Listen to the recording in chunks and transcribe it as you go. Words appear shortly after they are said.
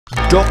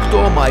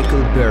Dr.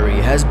 Michael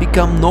Burry has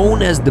become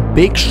known as the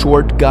big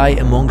short guy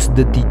amongst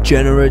the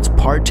degenerates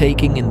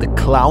partaking in the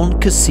clown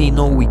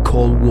casino we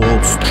call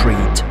Wall Street.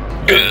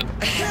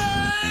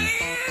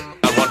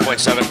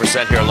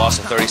 1.7% here, loss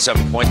of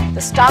 37 points. The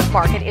stock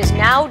market is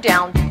now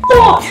down.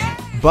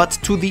 But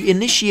to the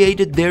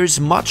initiated, there's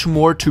much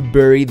more to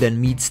Burry than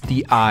meets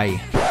the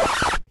eye.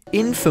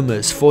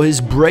 Infamous for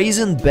his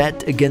brazen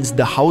bet against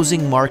the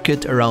housing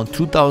market around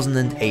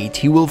 2008,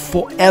 he will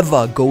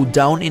forever go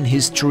down in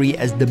history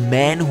as the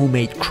man who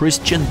made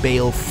Christian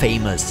Bale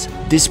famous.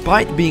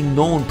 Despite being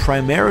known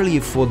primarily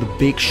for The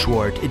Big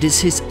Short, it is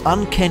his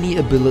uncanny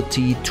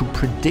ability to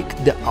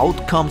predict the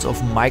outcomes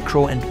of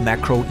micro and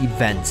macro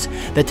events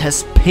that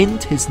has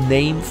pinned his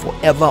name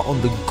forever on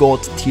the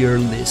God tier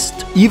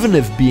list, even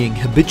if being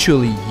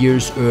habitually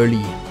years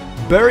early.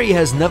 Burry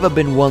has never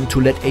been one to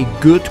let a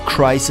good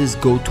crisis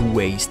go to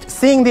waste.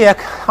 Seeing the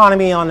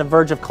economy on the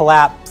verge of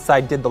collapse,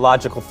 I did the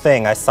logical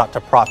thing. I sought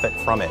to profit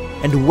from it.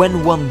 And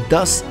when one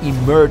does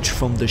emerge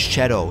from the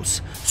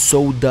shadows,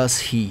 so does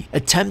he,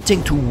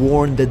 attempting to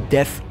warn the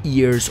deaf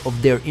ears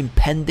of their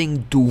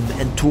impending doom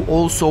and to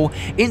also,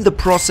 in the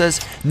process,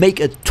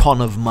 make a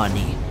ton of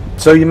money.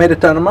 So you made a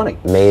ton of money?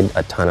 Made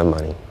a ton of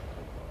money.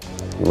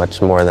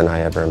 Much more than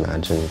I ever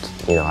imagined,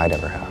 I'd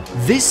ever have.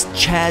 This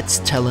Chad's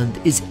talent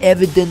is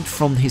evident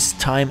from his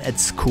time at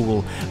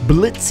school.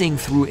 Blitzing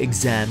through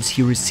exams,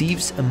 he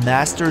receives a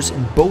master's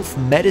in both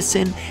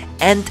medicine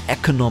and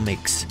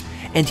economics.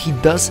 And he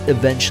does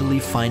eventually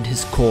find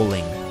his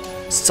calling.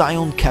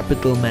 Scion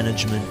Capital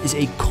Management is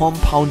a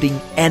compounding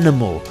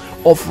animal,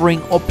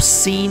 offering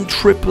obscene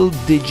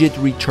triple-digit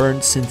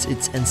returns since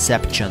its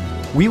inception.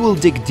 We will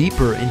dig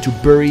deeper into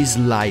Burry's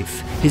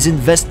life, his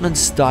investment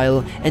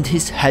style and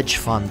his hedge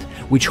fund,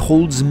 which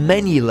holds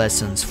many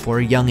lessons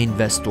for young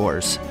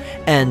investors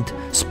and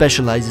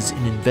specializes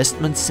in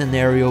investment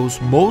scenarios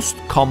most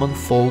common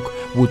folk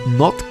would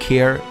not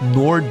care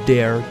nor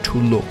dare to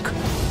look.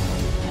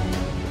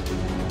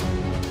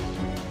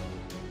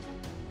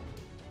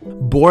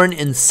 Born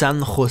in San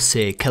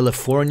Jose,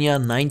 California,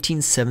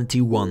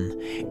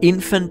 1971,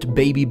 infant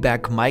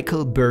babyback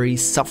Michael Burry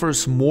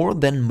suffers more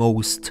than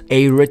most.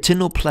 A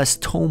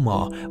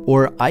retinoblastoma,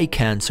 or eye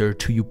cancer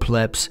to you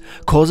plebs,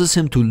 causes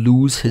him to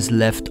lose his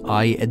left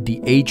eye at the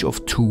age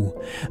of 2.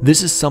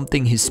 This is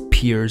something his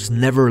peers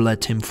never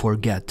let him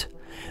forget.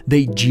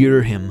 They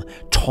jeer him,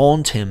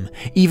 taunt him,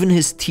 even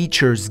his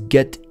teachers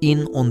get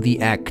in on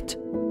the act.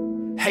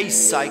 "Hey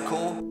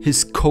psycho,"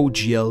 his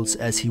coach yells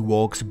as he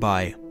walks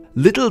by.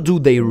 Little do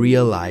they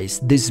realize,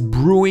 this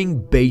brewing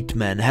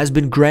Bateman has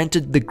been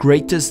granted the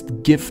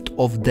greatest gift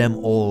of them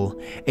all,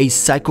 a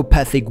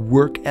psychopathic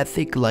work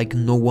ethic like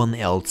no one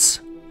else.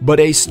 But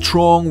a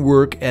strong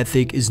work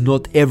ethic is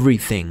not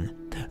everything.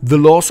 The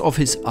loss of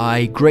his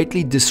eye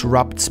greatly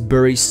disrupts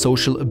Burry's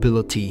social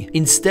ability.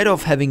 Instead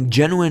of having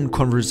genuine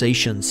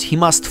conversations, he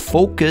must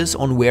focus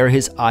on where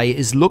his eye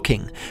is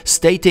looking,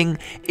 stating,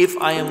 "If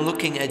I am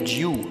looking at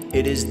you,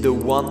 it is the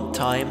one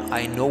time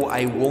I know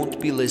I won't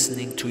be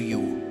listening to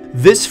you."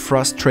 This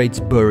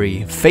frustrates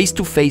Burry.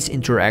 Face-to-face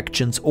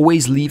interactions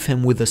always leave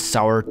him with a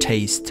sour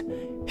taste.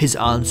 His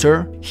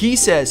answer? He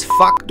says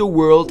fuck the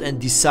world and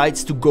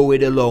decides to go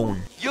it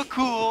alone. "You're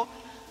cool,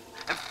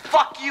 and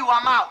fuck you,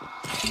 I'm out."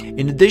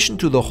 In addition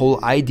to the whole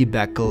eye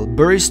debacle,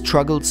 Burry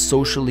struggled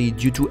socially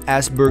due to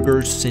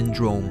Asperger's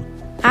syndrome.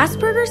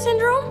 Asperger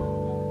syndrome?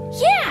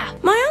 Yeah,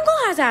 my uncle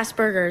has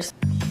Asperger's.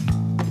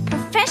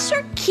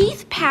 Professor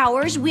Keith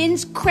Powers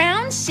wins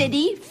Crown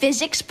City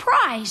Physics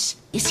Prize.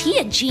 Is he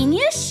a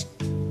genius?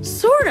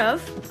 Sort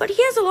of, but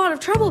he has a lot of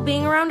trouble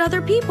being around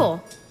other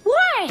people.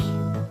 Why?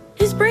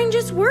 His brain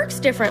just works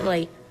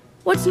differently.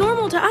 What's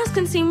normal to us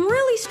can seem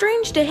really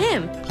strange to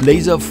him.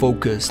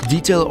 Laser-focused,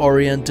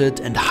 detail-oriented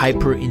and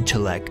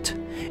hyper-intellect.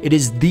 It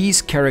is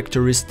these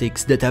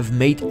characteristics that have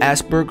made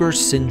Asperger's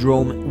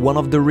syndrome one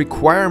of the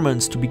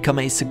requirements to become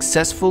a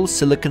successful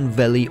Silicon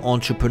Valley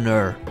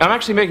entrepreneur. I'm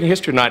actually making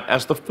history tonight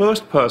as the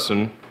first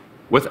person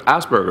with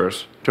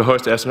Asperger's to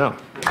host SNL.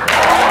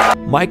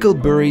 Michael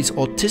Burry's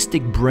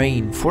autistic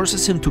brain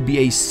forces him to be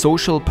a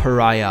social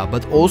pariah,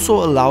 but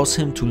also allows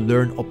him to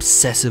learn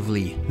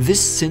obsessively. This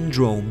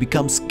syndrome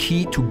becomes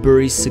key to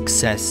Burry's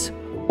success.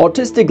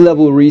 Autistic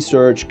level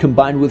research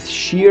combined with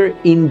sheer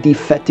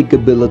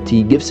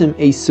indefatigability gives him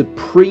a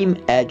supreme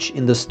edge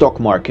in the stock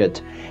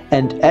market.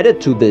 And added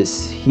to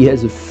this, he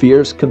has a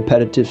fierce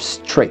competitive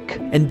streak.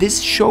 And this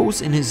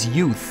shows in his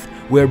youth,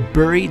 where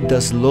Burry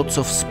does lots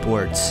of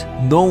sports,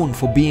 known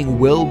for being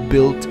well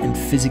built and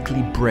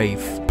physically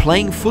brave.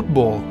 Playing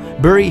football,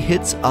 Burry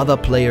hits other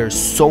players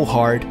so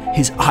hard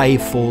his eye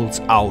falls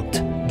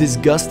out.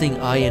 Disgusting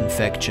eye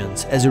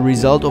infections as a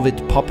result of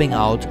it popping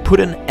out put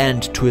an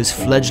end to his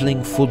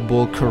fledgling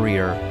football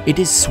career. It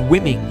is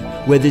swimming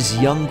where this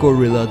young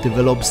gorilla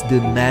develops the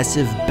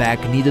massive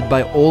back needed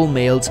by all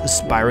males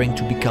aspiring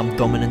to become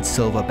dominant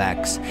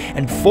silverbacks.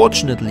 And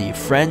fortunately,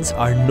 friends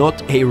are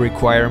not a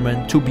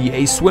requirement to be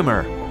a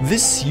swimmer.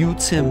 This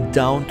suits him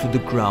down to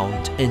the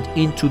ground and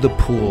into the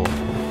pool.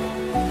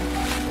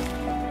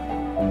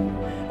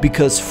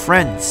 Because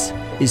friends,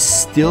 is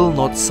still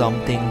not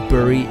something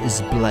Burry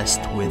is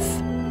blessed with.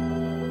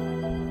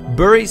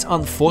 Burry's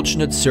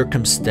unfortunate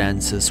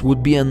circumstances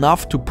would be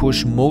enough to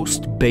push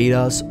most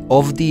betas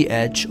off the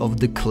edge of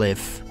the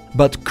cliff.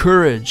 But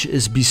courage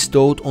is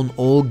bestowed on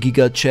all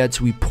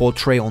gigachads we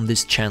portray on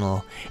this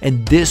channel,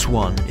 and this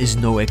one is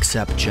no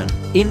exception.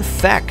 In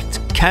fact,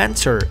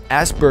 cancer,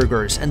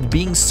 Asperger's, and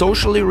being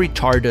socially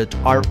retarded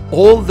are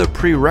all the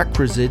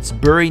prerequisites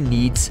Burry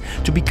needs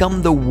to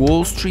become the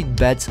Wall Street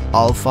Bet's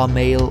alpha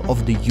male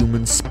of the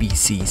human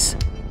species.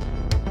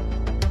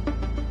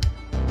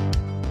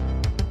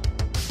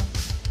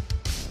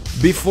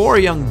 Before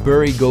young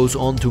Burry goes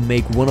on to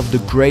make one of the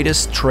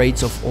greatest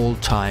trades of all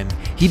time,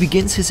 he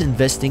begins his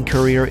investing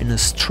career in a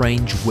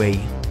strange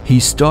way. He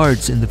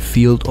starts in the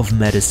field of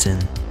medicine.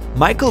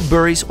 Michael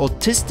Burry's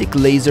autistic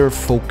laser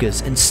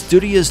focus and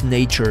studious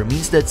nature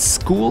means that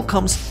school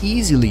comes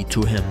easily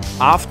to him.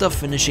 After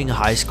finishing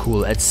high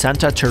school at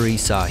Santa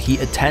Teresa, he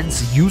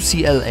attends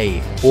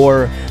UCLA,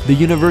 or the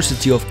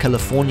University of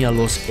California,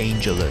 Los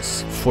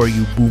Angeles, for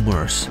you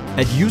boomers.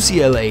 At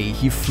UCLA,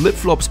 he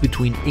flip-flops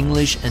between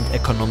English and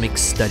economic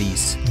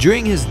studies.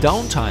 During his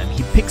downtime,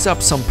 he picks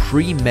up some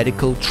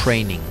pre-medical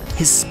training.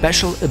 His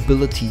special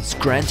abilities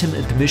grant him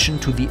admission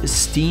to the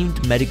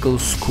esteemed medical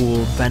school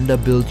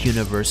Vanderbilt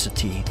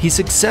University. He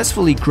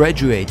successfully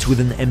graduates with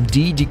an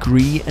MD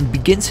degree and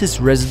begins his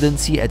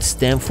residency at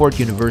Stanford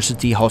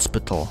University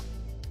Hospital.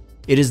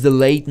 It is the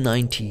late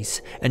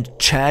 90s and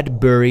Chad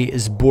Burry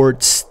is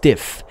bored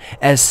stiff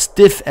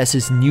as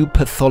his new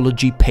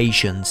pathology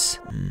patients.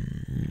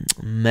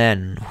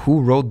 Man,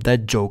 who wrote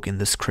that joke in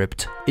the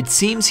script? It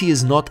seems he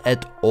is not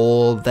at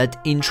all that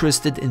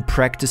interested in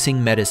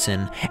practicing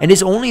medicine and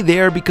is only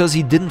there because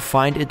he didn't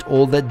find it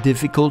all that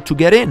difficult to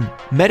get in.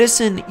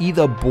 Medicine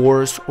either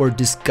bores or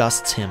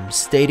disgusts him,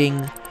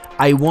 stating,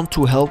 "I want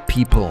to help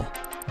people,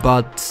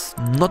 but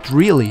not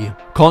really."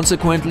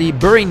 Consequently,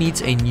 Burry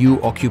needs a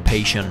new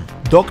occupation.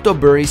 Dr.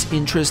 Burry's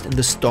interest in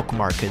the stock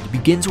market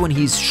begins when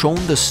he's shown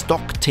the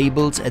stock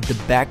tables at the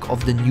back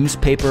of the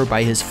newspaper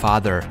by his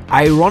father.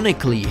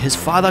 Ironically, his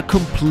father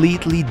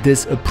completely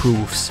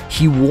disapproves.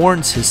 He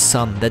warns his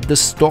son that the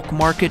stock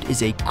market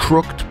is a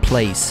crooked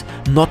place,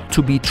 not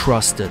to be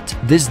trusted.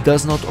 This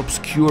does not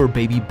obscure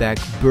baby-back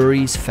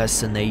Burry's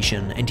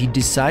fascination, and he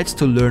decides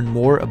to learn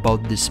more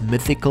about this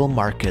mythical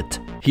market.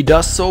 He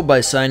does so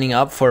by signing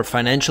up for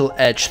Financial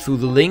Edge through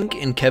the link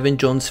in Kevin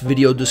John's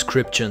video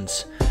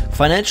descriptions.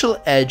 Financial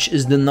Edge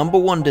is the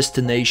 #1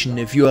 destination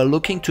if you are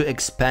looking to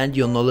expand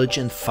your knowledge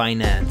in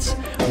finance.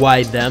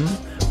 Why them?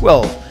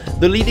 Well,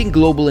 the leading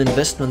global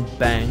investment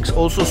banks,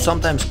 also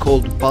sometimes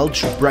called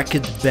bulge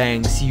bracket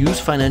banks, use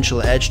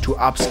Financial Edge to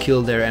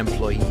upskill their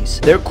employees.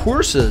 Their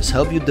courses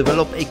help you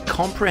develop a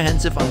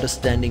comprehensive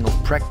understanding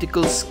of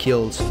practical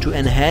skills to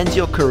enhance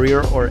your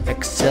career or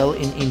excel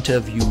in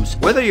interviews,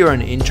 whether you're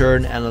an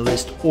intern,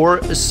 analyst, or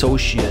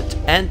associate.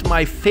 And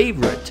my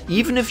favorite,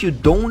 even if you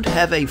don't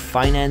have a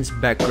finance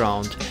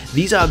background,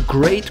 these are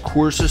great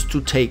courses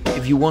to take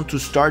if you want to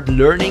start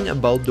learning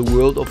about the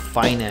world of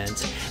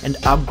finance and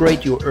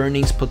upgrade your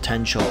earnings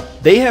potential.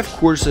 They have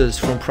courses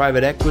from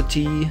private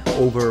equity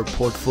over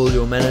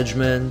portfolio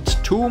management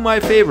to my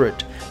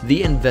favorite,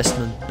 the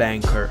investment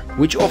banker,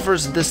 which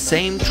offers the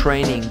same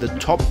training the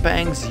top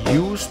banks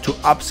use to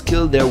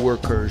upskill their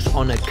workers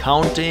on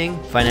accounting,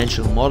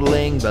 financial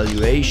modeling,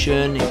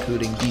 valuation,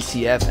 including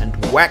DCF and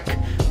WACC,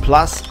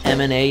 plus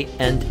M&A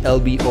and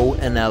LBO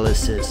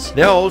analysis.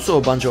 There are also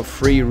a bunch of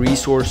free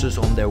resources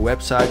on their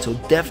website, so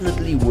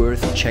definitely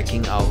worth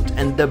checking out.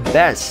 And the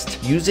best,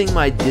 using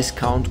my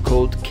discount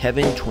code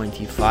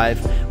KEVIN25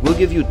 will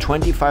give you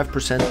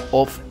 25%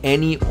 off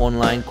any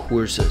online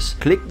courses.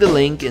 Click the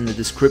link in the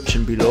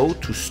description below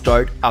to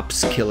start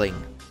upskilling.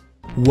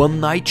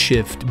 One night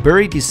shift,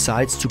 Burry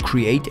decides to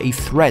create a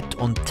thread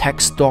on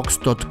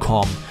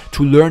techstocks.com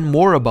to learn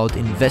more about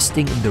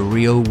investing in the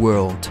real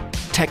world.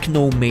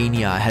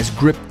 Technomania has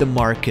gripped the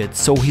market,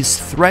 so his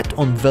threat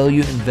on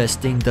value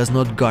investing does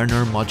not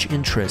garner much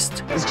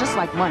interest. It's just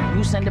like money.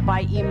 You send it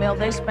by email,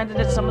 they spend it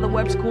at some of the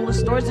web's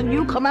coolest stores, and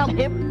you come out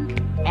hip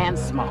and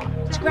smart.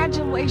 It's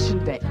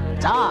graduation day.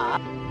 Duh.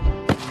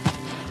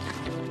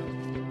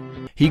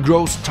 He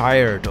grows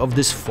tired of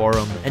this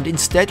forum and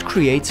instead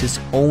creates his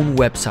own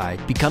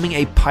website, becoming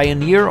a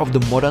pioneer of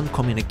the modern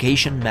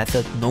communication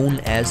method known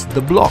as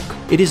the blog.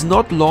 It is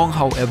not long,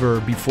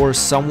 however, before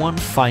someone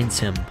finds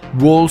him.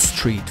 Wall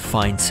Street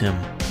finds him.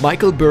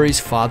 Michael Burry's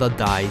father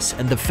dies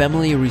and the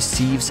family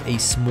receives a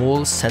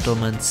small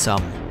settlement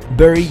sum.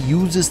 Burry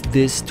uses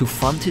this to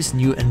fund his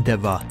new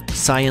endeavor,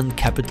 Scion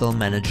Capital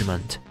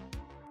Management.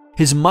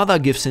 His mother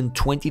gives him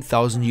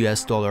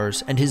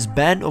 $20,000 and his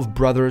band of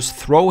brothers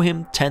throw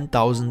him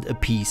 $10,000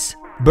 apiece.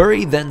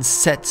 Burry then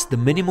sets the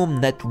minimum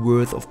net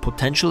worth of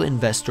potential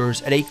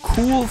investors at a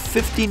cool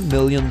 $15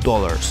 million.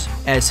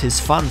 As his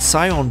fund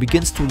Scion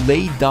begins to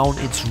lay down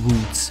its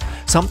roots,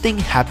 something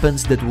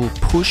happens that will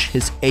push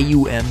his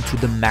AUM to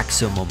the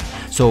maximum,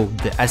 so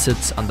the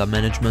assets under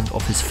management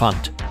of his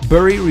fund.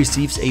 Burry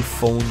receives a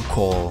phone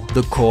call.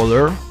 The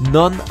caller,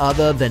 none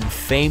other than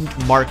famed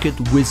market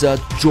wizard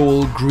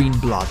Joel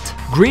Greenblatt.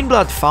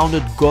 Greenblatt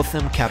founded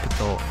Gotham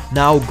Capital,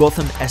 now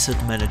Gotham Asset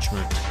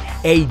Management,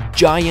 a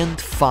giant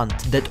fund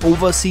that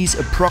oversees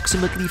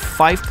approximately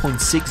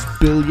 $5.6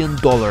 billion.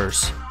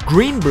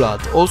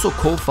 Greenblatt also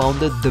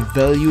co-founded the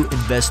Value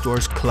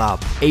Investors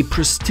Club, a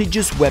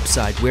prestigious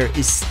website where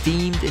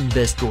esteemed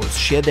investors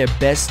share their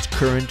best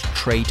current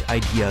trade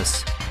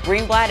ideas.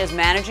 Greenblatt is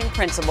managing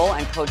principal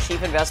and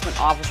co-chief investment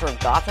officer of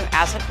Gotham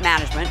Asset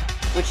Management,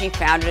 which he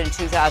founded in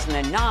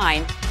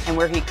 2009, and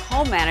where he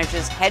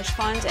co-manages hedge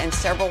funds and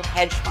several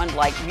hedge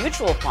fund-like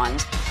mutual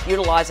funds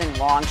utilizing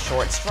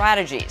long-short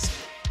strategies.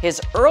 His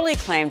early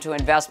claim to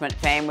investment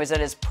fame was at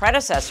his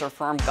predecessor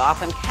firm,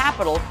 Gotham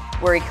Capital,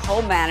 where he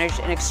co-managed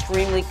an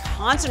extremely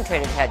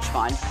concentrated hedge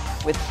fund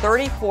with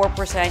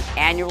 34%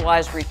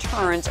 annualized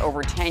returns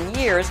over 10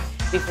 years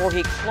before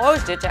he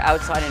closed it to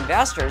outside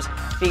investors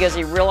because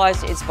he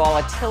realized its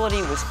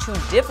volatility was too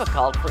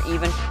difficult for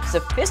even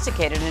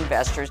sophisticated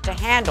investors to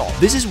handle.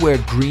 This is where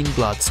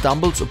Greenblatt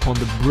stumbles upon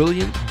the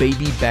brilliant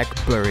baby-back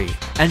Burry,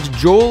 and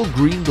Joel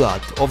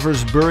Greenblatt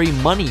offers Burry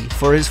money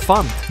for his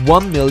fund,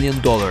 $1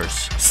 million.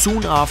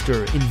 Soon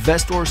after,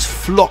 investors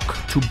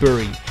flock to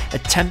Burry,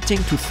 attempting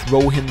to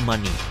throw him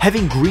money.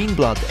 Having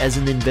Greenblatt as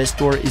an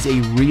investor is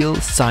a real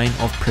sign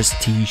of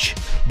prestige.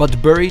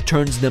 But Burry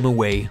turns them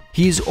away.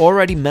 He is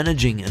already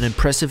managing an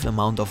impressive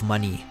amount of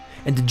money.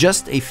 And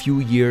just a few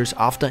years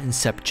after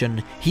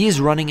inception, he is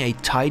running a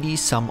tidy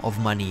sum of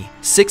money,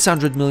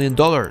 $600 million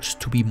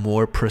to be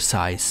more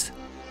precise.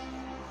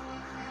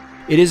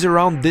 It is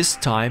around this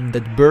time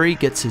that Burry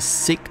gets his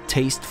sick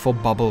taste for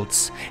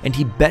bubbles, and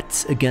he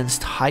bets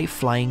against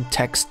high-flying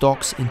tech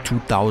stocks in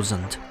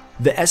 2000.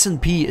 The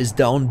S&P is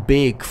down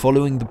big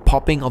following the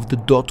popping of the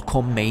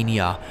dot-com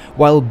mania,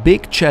 while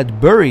Big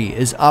Chad Burry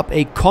is up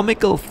a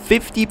comical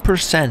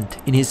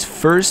 50% in his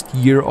first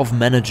year of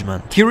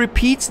management. He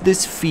repeats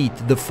this feat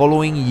the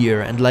following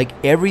year, and like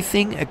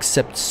everything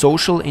except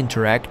social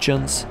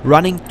interactions,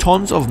 running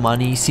tons of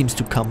money seems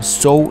to come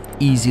so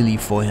easily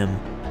for him.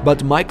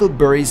 But Michael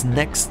Burry's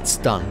next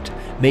stunt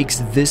makes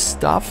this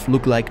stuff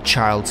look like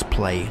child's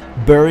play.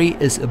 Burry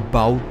is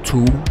about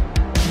to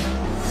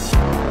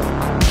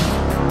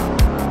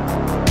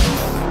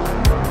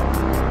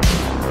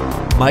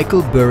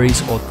Michael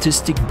Burry's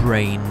autistic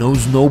brain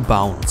knows no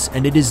bounds,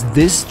 and it is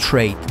this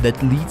trait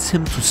that leads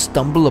him to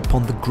stumble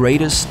upon the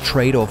greatest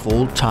trait of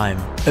all time.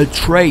 A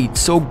trait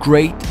so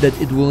great that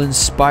it will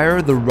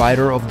inspire the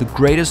writer of the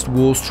greatest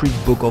Wall Street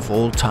book of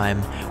all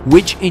time,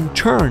 which in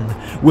turn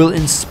will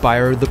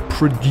inspire the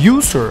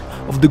producer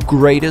of the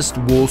greatest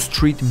Wall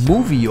Street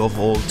movie of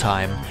all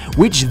time,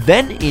 which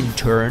then in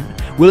turn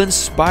will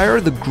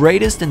inspire the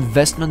greatest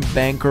investment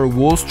banker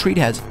Wall Street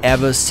has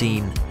ever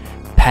seen,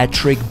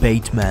 Patrick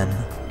Bateman.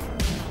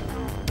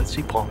 Let's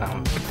see Paul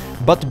now.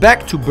 But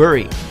back to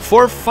Burry.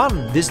 For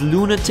fun, this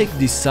lunatic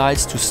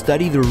decides to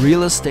study the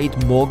real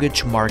estate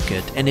mortgage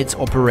market and its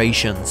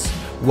operations.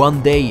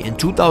 One day in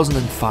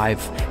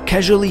 2005,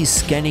 casually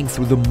scanning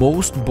through the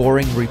most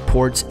boring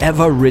reports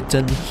ever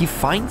written, he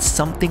finds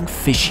something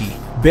fishy.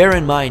 Bear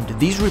in mind,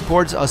 these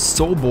reports are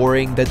so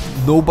boring that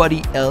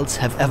nobody else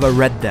have ever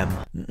read them.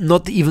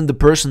 Not even the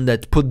person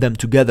that put them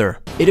together.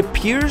 It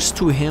appears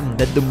to him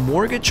that the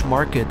mortgage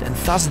market, and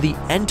thus the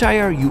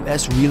entire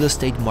US real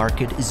estate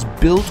market, is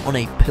built on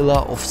a pillar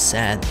of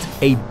sand.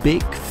 A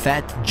big,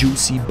 fat,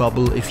 juicy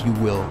bubble, if you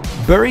will.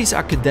 Burry's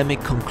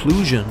academic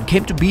conclusion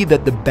came to be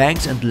that the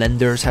banks and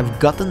lenders have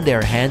gotten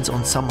their hands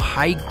on some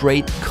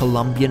high-grade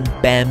Colombian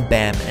bam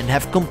bam and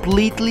have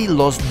completely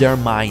lost their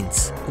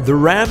minds. The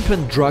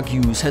rampant drug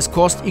use has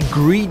caused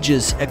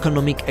egregious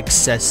economic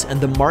excess, and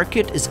the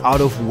market is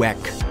out of whack.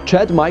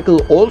 Chad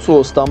Michael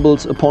also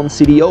stumbles upon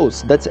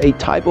CDOs. That's a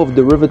type of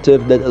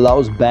derivative that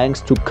allows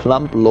banks to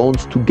clump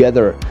loans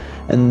together,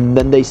 and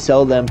then they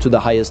sell them to the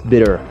highest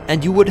bidder.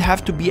 And you would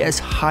have to be as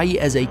high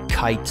as a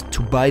kite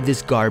to buy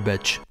this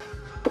garbage.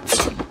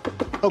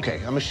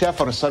 Okay, I'm a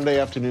chef on a Sunday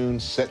afternoon,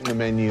 setting the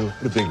menu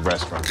at a big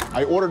restaurant.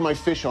 I ordered my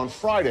fish on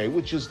Friday,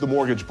 which is the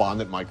mortgage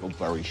bond that Michael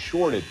Burry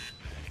shorted.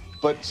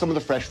 But some of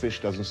the fresh fish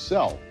doesn't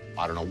sell.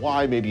 I don't know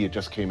why, maybe it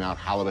just came out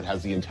halibut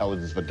has the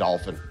intelligence of a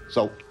dolphin.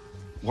 So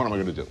what am I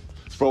gonna do?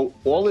 Throw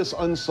all this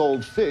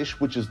unsold fish,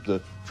 which is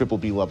the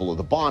BBB level of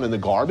the bond, in the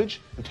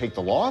garbage and take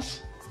the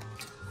loss?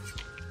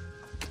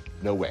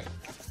 No way.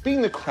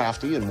 Being the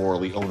crafty and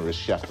morally onerous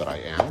chef that I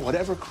am,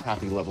 whatever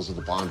crappy levels of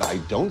the bond I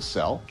don't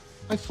sell,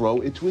 I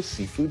throw into a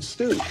seafood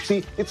stew.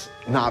 See, it's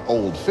not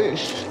old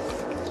fish,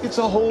 it's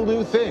a whole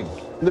new thing.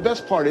 And the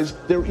best part is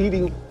they're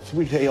eating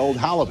 3-day-old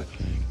halibut.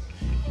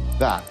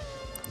 That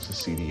is a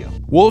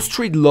CDO. Wall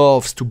Street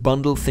loves to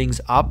bundle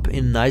things up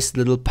in nice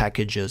little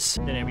packages.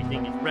 Then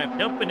everything is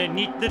wrapped up in a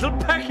neat little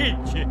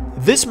package.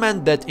 This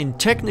meant that in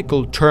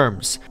technical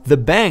terms, the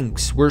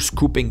banks were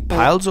scooping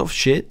piles of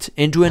shit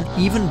into an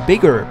even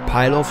bigger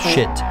pile of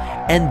shit,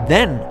 and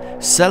then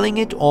selling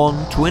it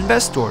on to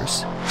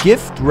investors,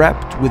 gift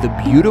wrapped with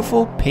a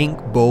beautiful pink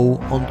bow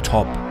on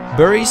top.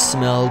 Burry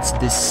smells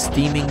this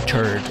steaming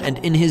turd and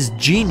in his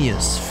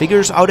genius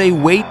figures out a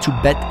way to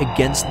bet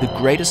against the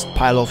greatest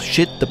pile of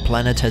shit the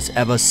planet has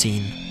ever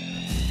seen.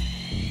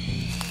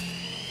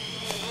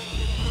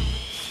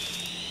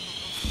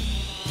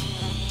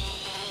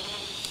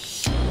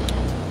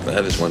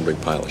 That is one big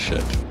pile of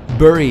shit.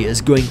 Burry is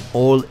going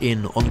all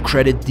in on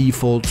credit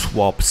default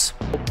swaps.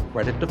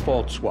 Credit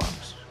default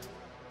swaps.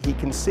 He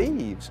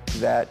conceives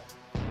that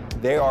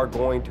they are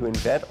going to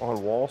invent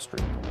on Wall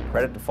Street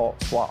credit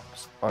default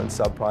swaps on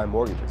subprime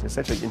mortgages,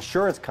 essentially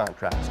insurance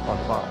contracts on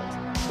the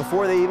bonds,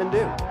 before they even do.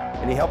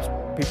 And he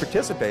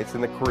participates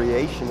in the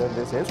creation of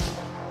this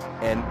instrument.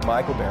 And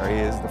Michael Burry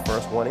is the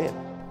first one in.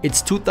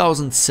 It's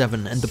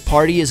 2007 and the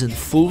party is in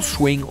full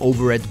swing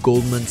over at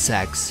Goldman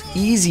Sachs.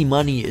 Easy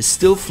money is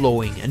still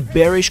flowing and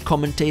bearish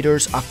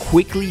commentators are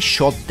quickly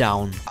shot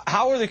down.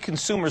 How are the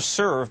consumers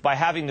served by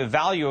having the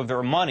value of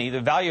their money,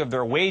 the value of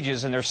their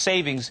wages and their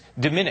savings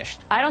diminished?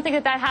 I don't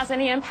think that has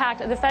any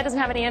impact. The Fed doesn't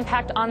have any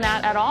impact on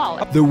that at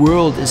all. The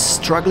world is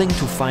struggling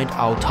to find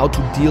out how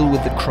to deal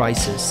with the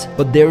crisis,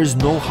 but there is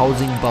no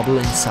housing bubble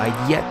in sight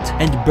yet.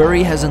 And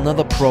Burry has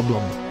another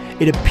problem.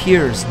 It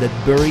appears that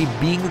Burry,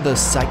 being the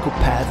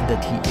psychopath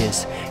that he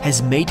is,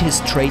 has made his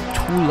trade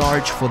too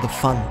large for the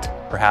fund.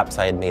 Perhaps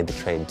I had made the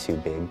trade too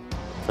big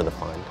for the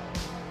fund.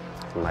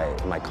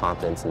 My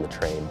confidence in the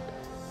trade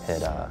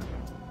had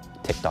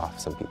ticked off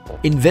some people.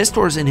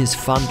 Investors in his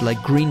fund like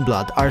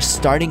Greenblatt are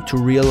starting to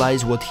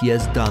realize what he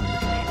has done.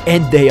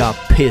 And they are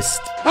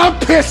pissed. I'm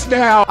pissed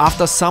now!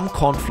 After some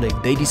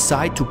conflict, they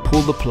decide to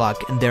pull the plug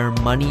and their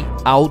money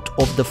out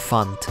of the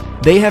fund.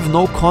 They have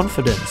no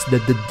confidence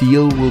that the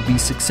deal will be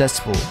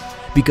successful,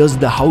 because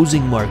the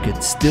housing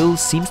market still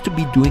seems to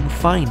be doing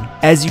fine.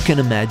 As you can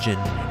imagine,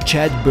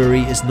 Chad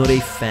Burry is not a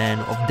fan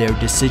of their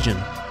decision.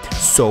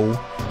 So,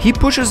 he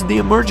pushes the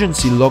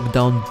emergency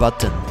lockdown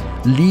button,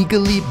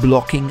 legally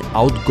blocking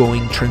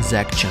outgoing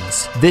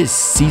transactions. This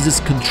seizes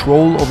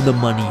control of the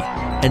money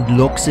and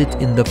locks it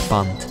in the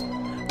fund.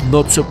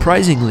 Not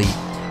surprisingly,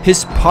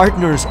 his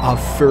partners are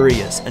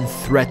furious and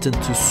threaten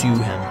to sue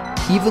him.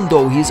 Even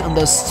though he is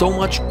under so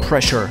much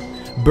pressure,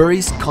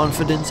 Burry's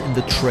confidence in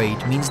the trade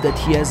means that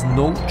he has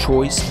no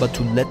choice but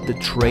to let the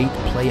trade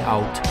play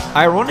out.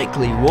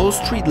 Ironically, Wall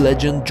Street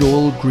legend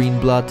Joel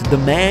Greenblatt, the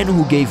man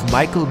who gave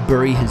Michael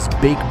Burry his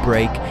big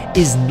break,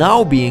 is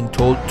now being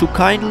told to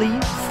kindly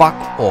fuck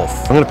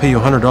off. I'm gonna pay you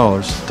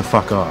 $100 to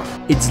fuck off.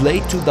 It's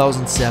late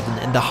 2007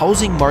 and the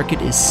housing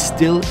market is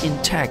still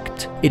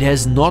intact. It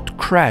has not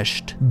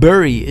crashed.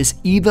 Burry is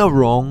either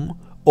wrong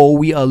or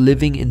we are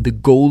living in the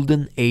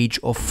golden age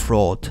of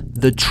fraud.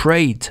 The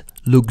trade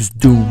looks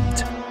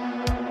doomed.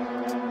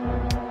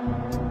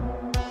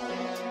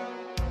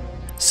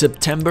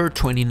 September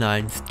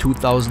 29th,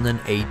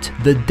 2008.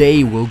 The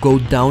day will go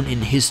down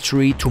in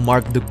history to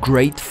mark the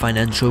great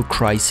financial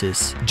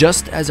crisis.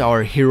 Just as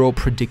our hero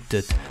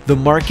predicted, the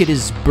market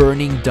is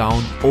burning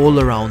down all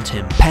around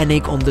him.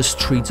 Panic on the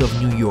streets of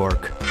New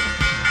York.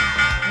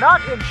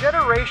 Not in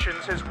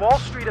generations has Wall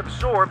Street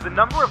absorbed the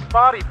number of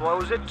body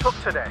blows it took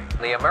today.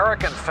 The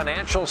American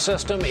financial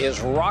system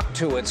is rocked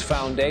to its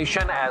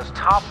foundation as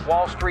top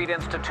Wall Street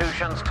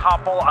institutions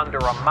topple under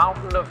a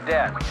mountain of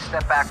debt. When you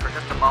step back for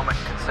just a moment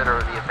and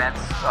consider the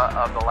events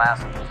of the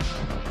last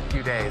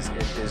few days,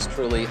 it is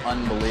truly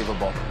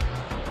unbelievable.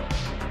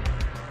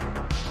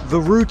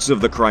 The roots of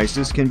the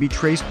crisis can be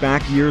traced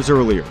back years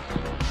earlier,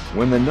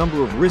 when the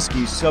number of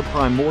risky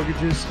subprime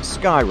mortgages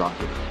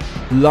skyrocketed.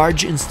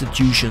 Large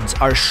institutions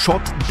are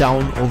shot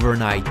down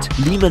overnight.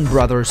 Lehman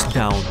Brothers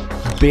down,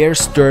 Bear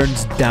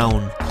Stearns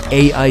down,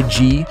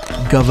 AIG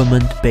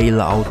government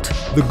bailout.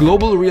 The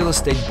global real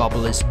estate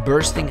bubble is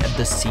bursting at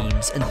the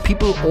seams and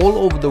people all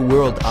over the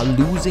world are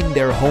losing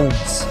their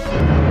homes.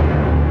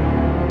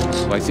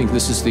 I think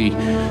this is the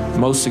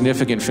most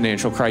significant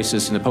financial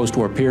crisis in the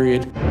post-war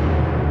period.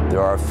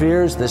 There are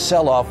fears the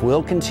sell-off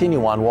will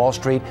continue on Wall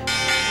Street.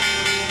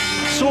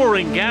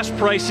 Soaring gas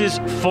prices,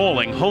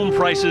 falling home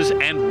prices,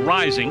 and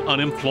rising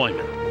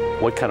unemployment.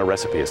 What kind of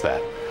recipe is that?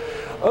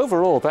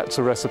 Overall, that's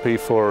a recipe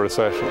for a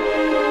recession.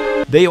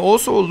 They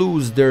also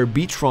lose their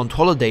beachfront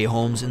holiday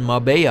homes in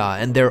Marbella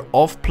and their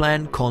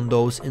off-plan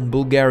condos in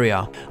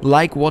Bulgaria.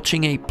 Like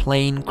watching a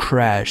plane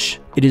crash.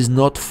 It is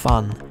not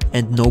fun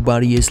and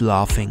nobody is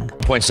laughing.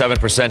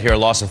 0.7% here, a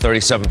loss of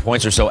 37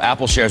 points or so.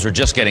 Apple shares are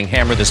just getting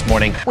hammered this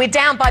morning. We're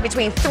down by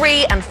between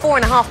 3 and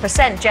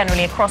 4.5%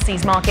 generally across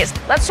these markets.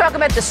 Let's talk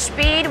about the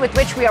speed with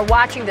which we are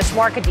watching this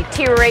market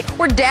deteriorate.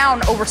 We're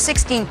down over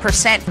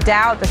 16%.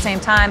 Dow at the same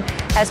time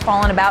has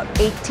fallen about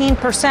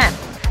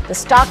 18%. The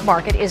stock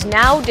market is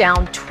now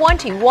down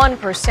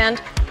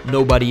 21%.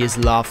 Nobody is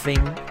laughing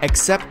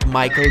except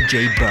Michael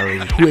J.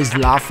 Burry, who is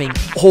laughing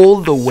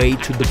all the way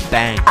to the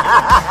bank.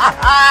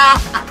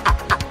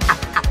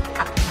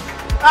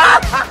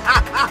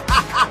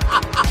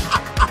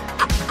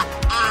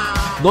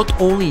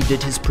 Not only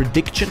did his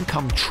prediction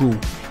come true,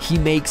 he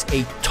makes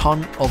a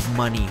ton of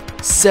money,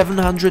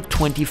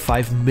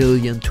 $725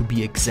 million to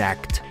be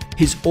exact.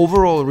 his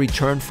overall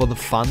return for the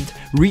fund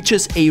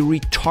reaches a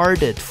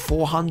retarded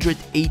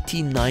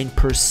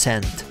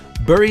 489%.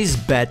 Burry's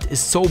bet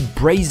is so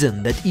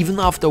brazen that even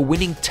after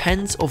winning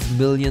tens of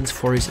millions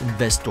for his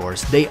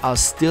investors, they are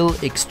still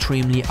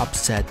extremely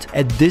upset.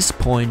 At this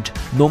point,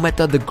 no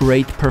matter the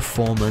great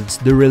performance,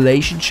 the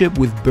relationship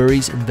with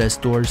Burry's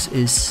investors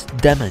is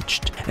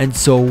damaged. And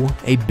so,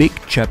 a big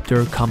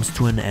chapter comes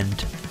to an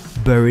end.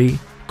 Burry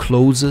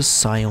closes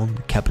Scion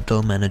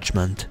Capital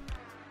Management.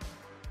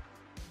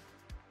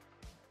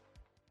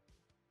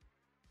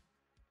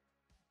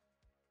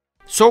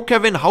 So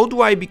Kevin, how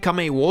do I become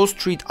a Wall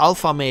Street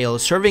alpha male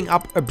serving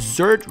up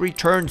absurd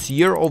returns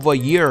year over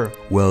year?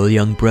 Well,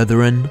 young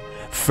brethren,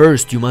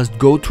 first you must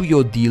go to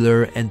your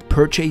dealer and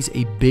purchase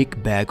a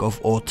big bag of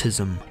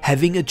Autism.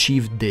 Having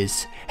achieved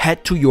this,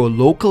 head to your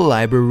local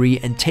library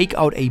and take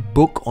out a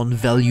book on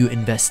value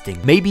investing.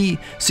 Maybe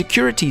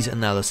securities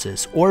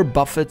analysis or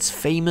Buffett's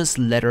famous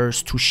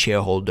letters to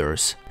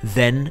shareholders.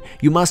 Then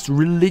you must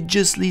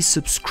religiously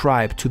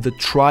subscribe to the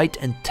tried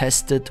and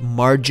tested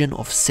margin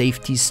of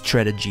safety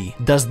strategy.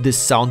 Does this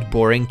sound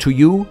boring to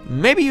you?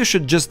 Maybe you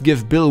should just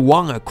give Bill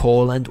Wang a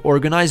call and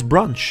organize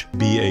brunch.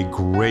 Be a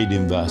great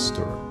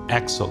investor.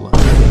 Excellent.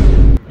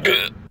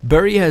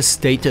 Burry has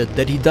stated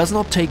that he does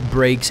not take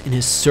breaks in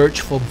his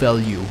search for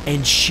value,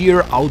 and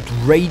sheer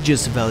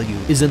outrageous value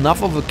is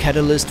enough of a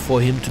catalyst for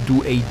him to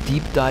do a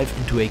deep dive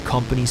into a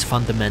company's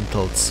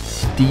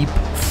fundamentals. Deep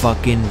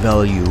fucking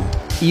value.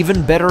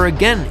 Even better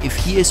again if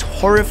he is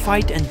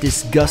horrified and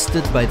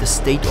disgusted by the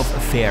state of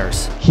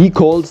affairs. He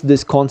calls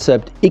this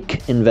concept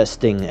ick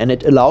investing, and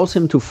it allows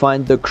him to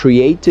find the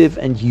creative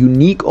and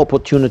unique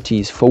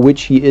opportunities for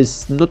which he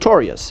is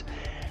notorious.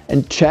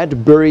 And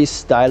Chad Burry's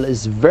style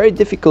is very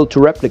difficult to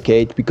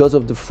replicate because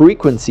of the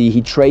frequency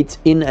he trades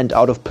in and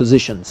out of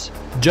positions.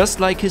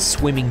 Just like his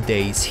swimming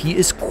days, he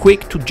is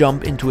quick to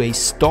jump into a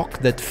stock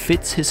that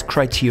fits his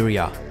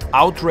criteria.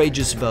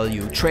 Outrageous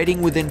value,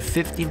 trading within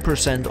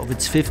 15% of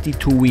its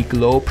 52-week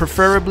low,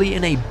 preferably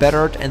in a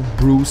battered and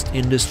bruised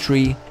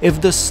industry.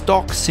 If the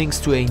stock sinks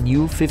to a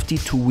new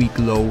 52-week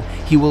low,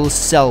 he will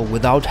sell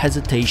without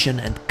hesitation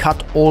and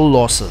cut all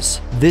losses.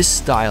 This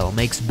style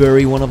makes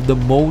Burry one of the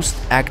most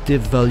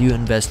active value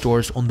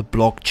investors on the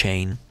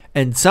blockchain.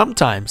 And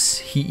sometimes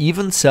he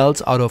even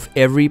sells out of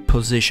every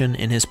position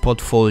in his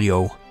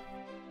portfolio.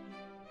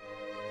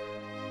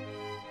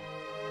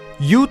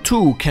 You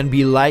too can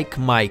be like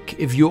Mike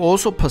if you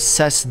also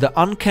possess the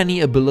uncanny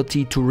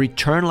ability to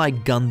return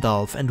like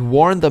Gandalf and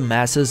warn the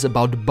masses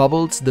about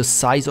bubbles the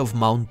size of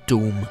Mount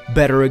Doom.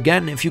 Better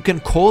again if you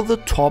can call the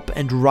top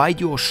and ride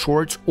your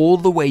shorts all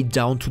the way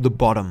down to the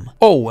bottom.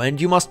 Oh,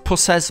 and you must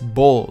possess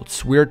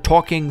balls. We're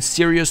talking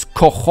serious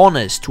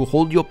cojones to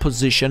hold your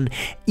position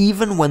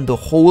even when the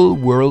whole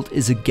world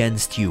is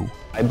against you.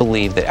 I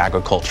believe that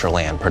agricultural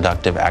land,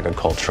 productive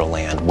agricultural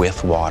land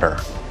with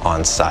water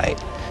on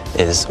site,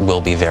 will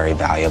be very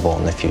valuable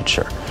in the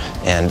future,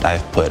 and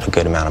I've put a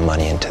good amount of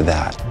money into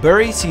that.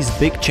 Burry sees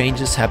big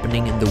changes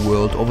happening in the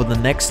world over the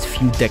next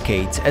few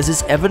decades, as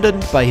is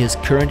evident by his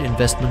current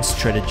investment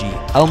strategy.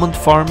 Almond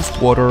farms,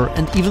 water,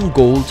 and even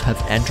gold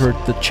have entered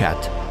the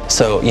chat.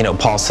 So, you know,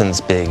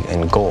 Paulson's big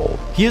in gold.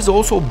 He is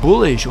also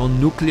bullish on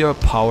nuclear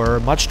power,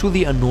 much to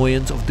the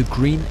annoyance of the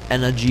green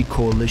energy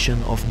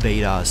coalition of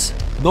betas.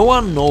 No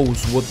one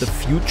knows what the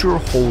future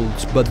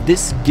holds, but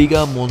this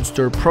giga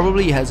monster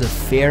probably has a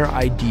fair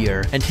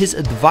idea, and his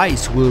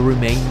advice will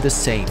remain the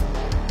same.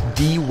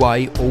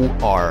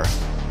 DYOR.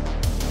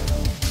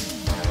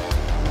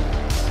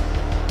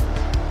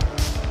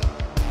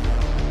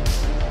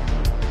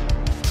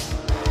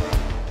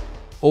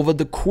 Over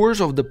the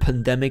course of the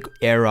pandemic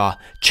era,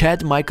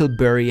 Chad Michael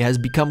Burry has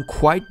become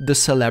quite the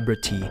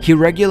celebrity. He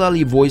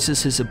regularly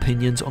voices his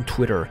opinions on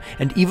Twitter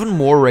and even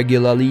more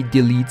regularly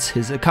deletes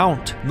his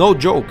account. No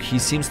joke, he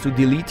seems to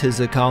delete his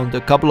account a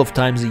couple of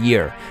times a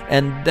year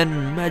and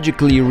then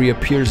magically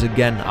reappears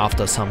again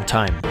after some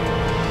time.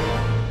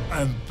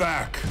 I'm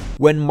back.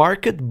 When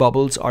market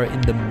bubbles are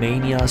in the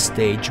mania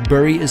stage,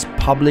 Burry is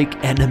public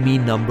enemy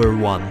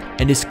 #1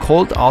 and is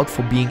called out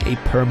for being a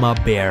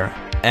perma-bear.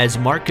 As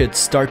markets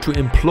start to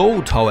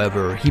implode,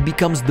 however, he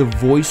becomes the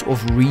voice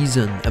of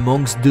reason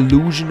amongst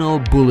delusional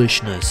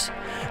bullishness.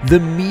 The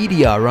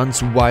media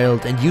runs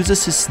wild and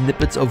uses his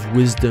snippets of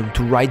wisdom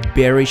to write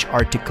bearish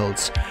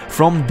articles.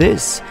 From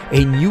this,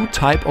 a new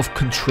type of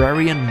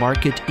contrarian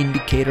market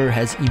indicator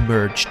has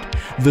emerged,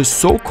 the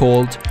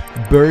so-called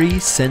Burry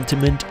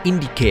Sentiment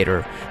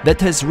Indicator that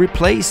has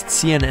replaced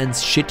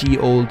CNN's shitty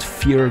old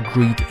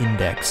Fear-Greed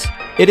Index.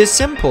 It is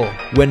simple.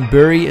 When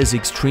Burry is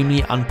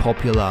extremely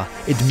unpopular,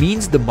 it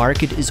means the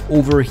market is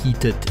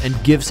overheated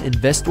and gives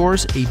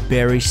investors a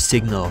bearish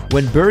signal.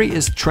 When Burry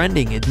is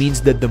trending, it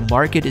means that the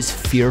market is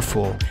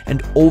fearful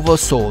and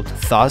oversold,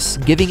 thus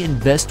giving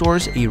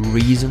investors a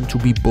reason to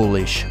be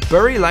bullish.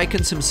 Burry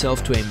likens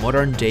himself to a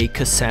modern-day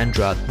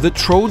Cassandra, the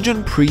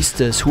Trojan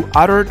priestess who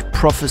uttered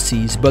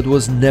prophecies but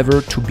was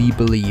never to be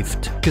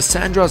believed.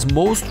 Cassandra's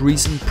most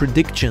recent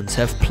predictions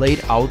have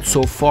played out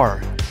so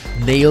far.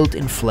 Nailed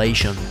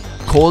inflation,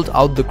 called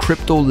out the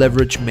crypto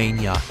leverage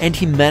mania, and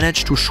he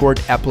managed to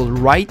short Apple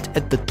right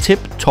at the tip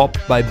top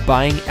by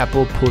buying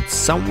Apple puts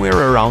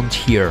somewhere around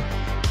here.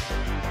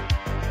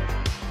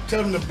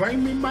 Tell them to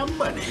bring me my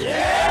money.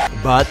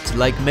 But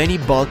like many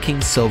bulking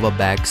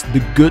silverbacks, the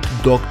good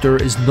doctor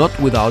is not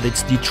without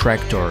its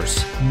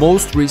detractors.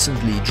 Most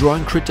recently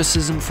drawing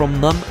criticism from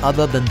none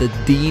other than the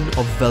Dean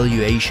of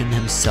Valuation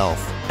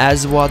himself,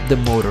 Aswad the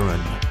Motoran.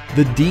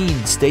 The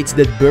Dean states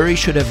that Burry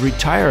should have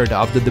retired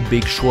after The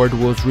Big Short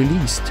was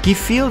released. He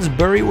feels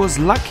Burry was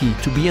lucky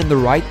to be in the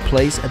right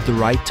place at the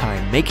right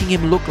time, making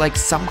him look like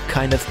some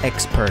kind of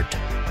expert.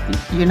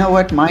 You know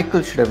what?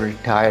 Michael should have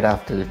retired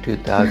after the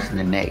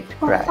 2008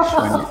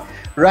 crash.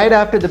 Right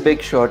after The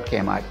Big Short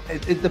came out.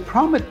 The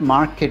problem with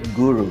market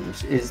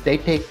gurus is they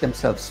take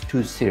themselves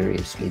too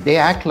seriously. They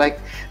act like,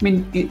 I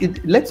mean,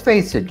 let's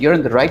face it, you're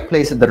in the right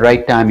place at the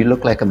right time. You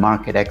look like a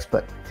market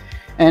expert.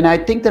 And I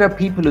think there are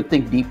people who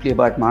think deeply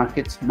about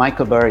markets.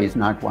 Michael Burry is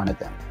not one of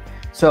them.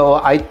 So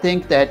I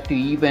think that to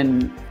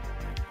even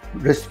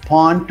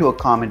respond to a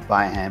comment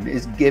by him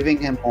is giving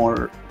him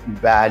more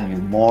value,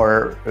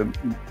 more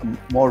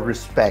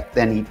respect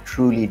than he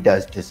truly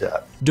does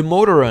deserve. De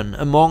Motoran,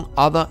 among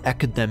other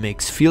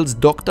academics, feels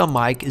Dr.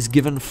 Mike is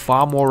given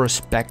far more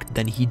respect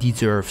than he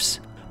deserves.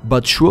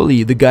 But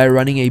surely the guy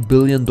running a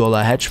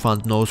billion-dollar hedge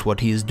fund knows what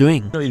he is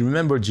doing. You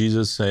remember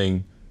Jesus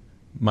saying,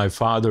 "My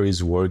Father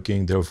is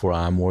working, therefore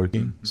I'm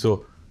working."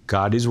 So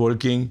God is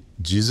working,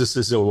 Jesus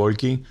is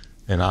working,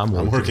 and I'm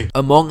working.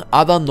 Among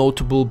other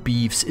notable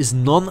beefs is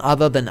none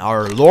other than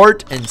our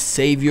Lord and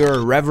Savior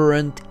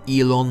Reverend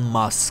Elon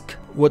Musk.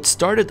 What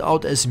started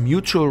out as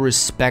mutual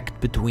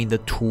respect between the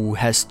two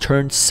has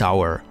turned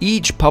sour,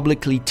 each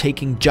publicly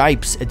taking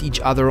jibes at each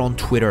other on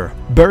Twitter.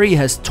 Burry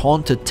has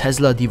taunted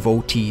Tesla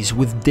devotees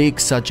with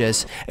digs such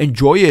as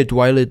 "enjoy it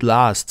while it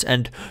lasts"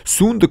 and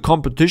 "soon the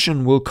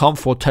competition will come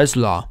for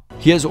Tesla."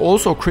 He has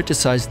also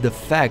criticized the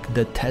fact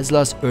that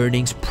Tesla's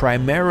earnings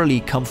primarily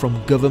come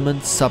from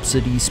government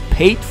subsidies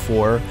paid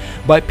for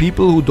by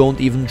people who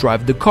don't even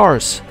drive the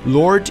cars.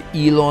 Lord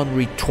Elon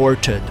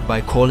retorted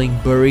by calling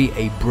Burry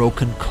a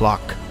broken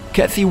clock.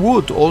 Cathie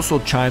Wood also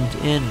chimed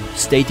in,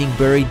 stating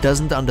Burry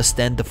doesn't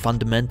understand the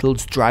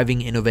fundamentals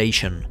driving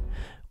innovation.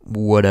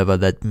 Whatever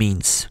that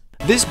means.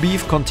 This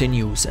beef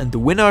continues, and the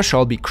winner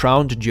shall be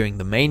crowned during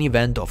the main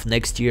event of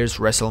next year's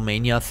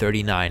WrestleMania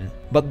 39.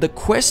 But the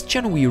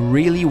question we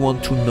really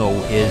want to know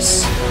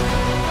is...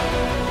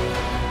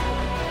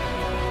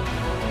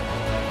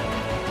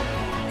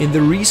 in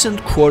the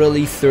recent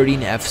quarterly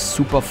 13F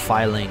super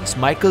filings,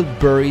 Michael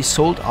Burry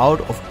sold out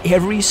of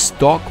every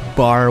stock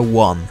bar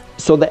one.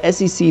 So the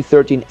SEC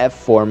 13F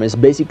form is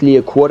basically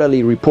a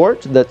quarterly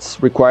report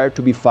that's required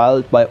to be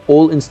filed by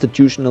all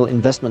institutional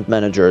investment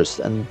managers,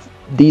 and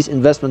these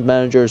investment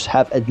managers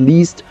have at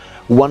least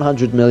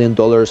 $100 million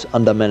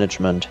under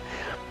management.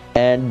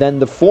 And then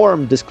the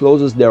form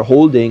discloses their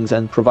holdings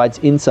and provides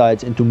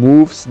insights into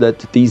moves that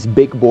these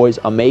big boys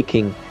are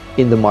making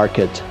in the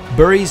market.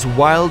 Burry's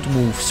wild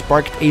move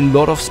sparked a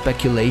lot of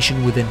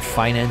speculation within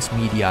finance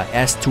media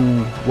as to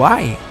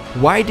why.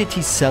 Why did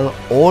he sell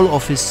all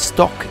of his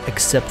stock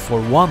except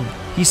for one?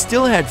 He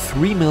still had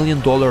 $3 million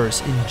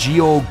in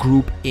Geo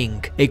Group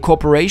Inc., a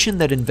corporation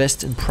that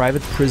invests in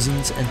private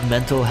prisons and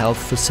mental health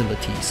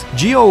facilities.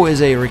 Geo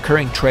is a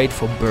recurring trade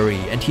for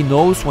Burry, and he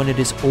knows when it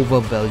is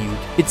overvalued.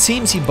 It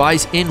seems he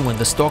buys in when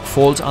the stock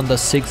falls under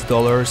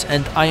 $6,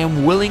 and I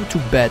am willing to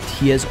bet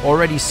he has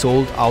already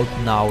sold out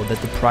now that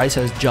the price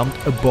has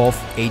jumped above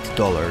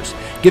 $8,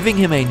 giving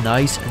him a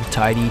nice and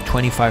tidy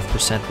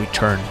 25%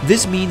 return.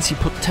 This means he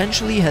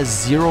potentially has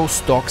 0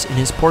 stocks in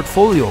his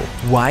portfolio.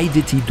 Why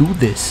did he do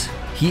this?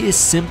 He is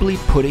simply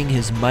putting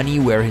his money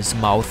where his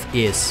mouth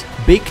is.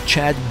 Big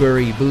Chad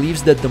Burry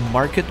believes that the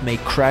market may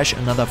crash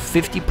another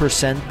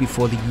 50%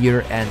 before the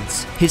year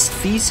ends. His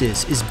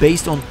thesis is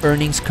based on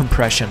earnings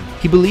compression.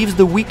 He believes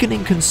the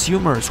weakening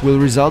consumers will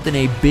result in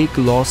a big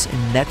loss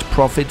in net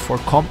profit for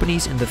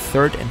companies in the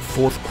third and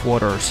fourth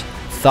quarters.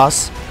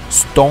 Thus,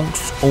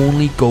 stonks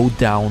only go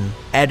down.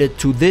 Added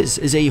to this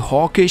is a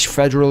hawkish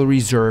Federal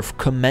Reserve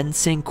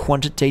commencing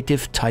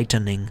quantitative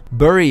tightening.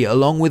 Burry,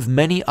 along with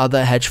many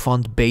other hedge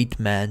fund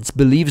baitmans,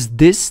 believes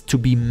this to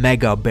be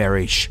mega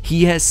bearish.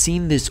 He has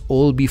seen this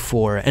all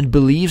before and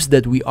believes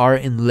that we are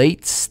in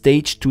late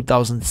stage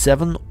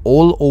 2007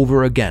 all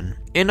over again.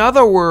 In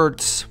other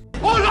words,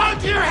 hold on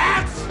to your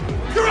hats!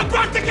 You're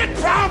about to get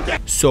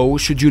pounded! So,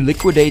 should you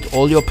liquidate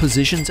all your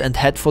positions and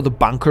head for the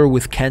bunker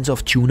with cans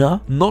of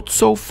tuna? Not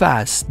so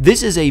fast.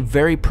 This is a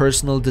very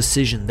personal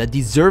decision that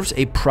deserves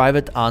a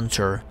private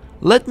answer.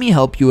 Let me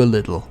help you a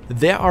little.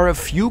 There are a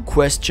few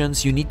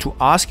questions you need to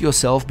ask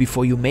yourself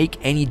before you make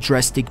any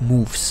drastic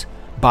moves.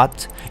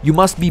 But you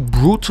must be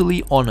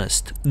brutally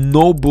honest,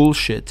 no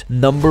bullshit.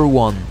 Number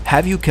 1,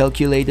 have you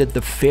calculated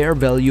the fair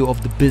value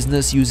of the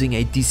business using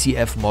a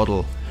DCF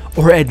model?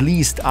 or at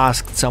least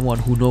asked someone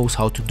who knows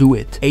how to do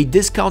it. A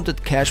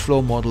discounted cash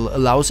flow model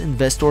allows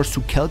investors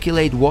to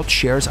calculate what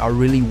shares are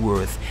really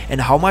worth and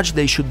how much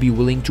they should be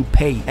willing to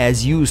pay,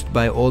 as used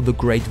by all the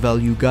great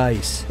value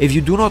guys. If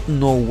you do not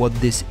know what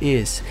this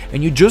is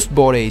and you just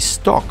bought a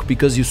stock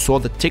because you saw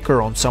the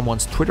ticker on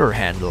someone's Twitter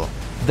handle,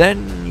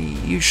 then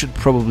you should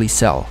probably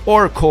sell.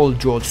 Or call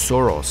George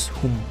Soros,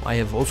 whom I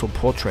have also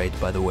portrayed,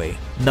 by the way.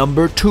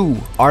 Number 2.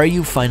 Are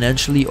you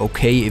financially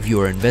okay if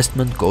your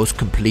investment goes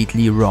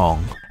completely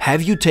wrong?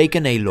 Have you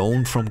taken a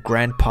loan from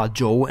Grandpa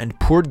Joe and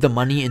poured the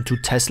money into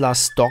Tesla's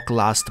stock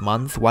last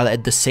month while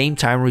at the same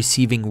time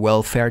receiving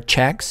welfare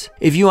checks?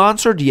 If you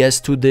answered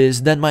yes to this,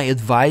 then my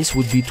advice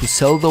would be to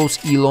sell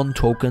those Elon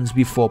tokens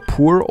before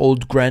poor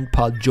old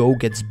Grandpa Joe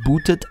gets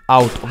booted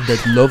out of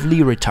that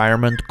lovely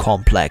retirement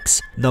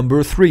complex.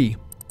 Number 3.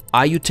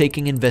 Are you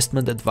taking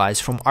investment advice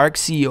from ARK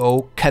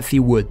CEO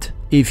Cathie Wood?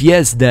 If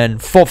yes, then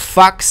for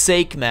fuck's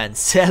sake, man,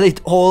 sell it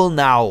all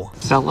now.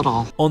 Sell it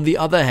all. On the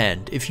other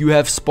hand, if you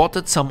have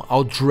spotted some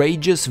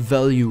outrageous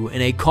value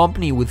in a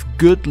company with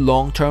good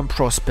long-term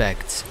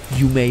prospects,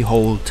 you may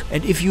hold.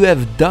 And if you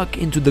have dug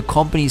into the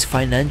company's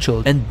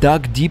financials and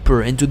dug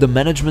deeper into the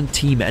management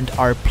team and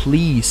are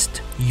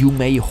pleased, you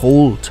may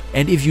hold.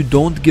 And if you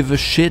don't give a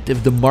shit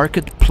if the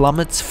market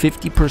plummets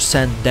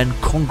 50%, then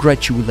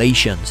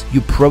congratulations.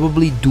 You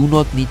probably do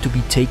not need to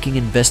be taking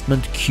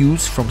investment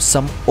cues from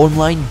some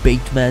online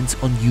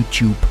baitmans on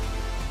YouTube.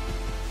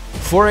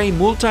 For a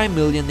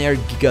multi-millionaire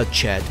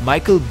giga-chad,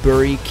 Michael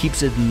Burry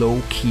keeps it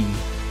low-key.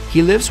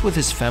 He lives with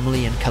his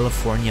family in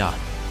California.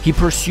 He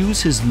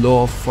pursues his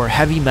love for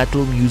heavy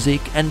metal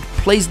music and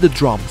plays the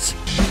drums.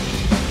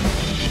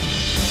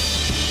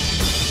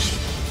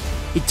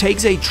 It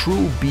takes a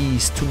true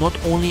beast to not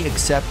only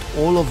accept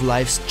all of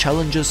life's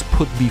challenges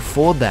put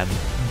before them,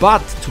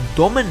 but to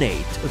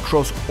dominate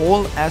across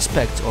all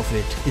aspects of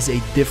it is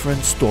a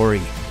different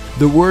story.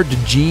 The word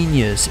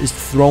genius is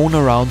thrown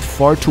around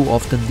far too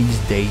often these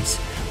days,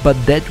 but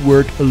that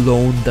word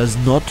alone does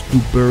not do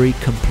Burry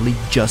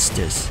complete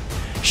justice.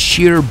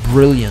 Sheer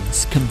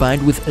brilliance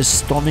combined with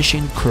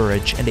astonishing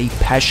courage and a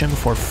passion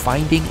for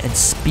finding and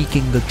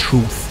speaking the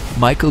truth.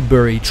 Michael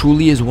Burry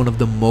truly is one of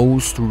the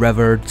most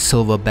revered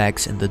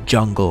silverbacks in the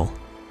jungle.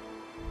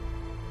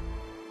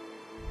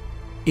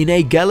 In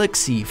a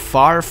galaxy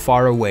far,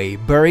 far away,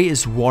 Burry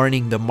is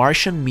warning the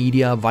Martian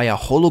media via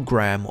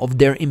hologram of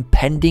their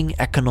impending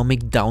economic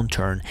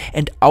downturn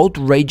and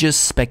outrageous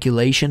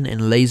speculation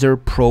in laser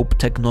probe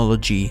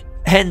technology.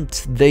 And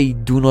they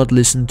do not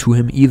listen to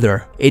him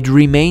either. It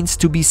remains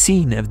to be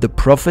seen if the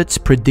prophet's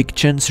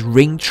predictions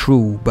ring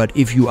true, but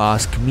if you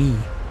ask me,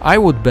 I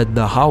would bet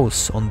the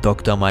house on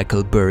Dr.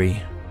 Michael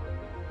Burry.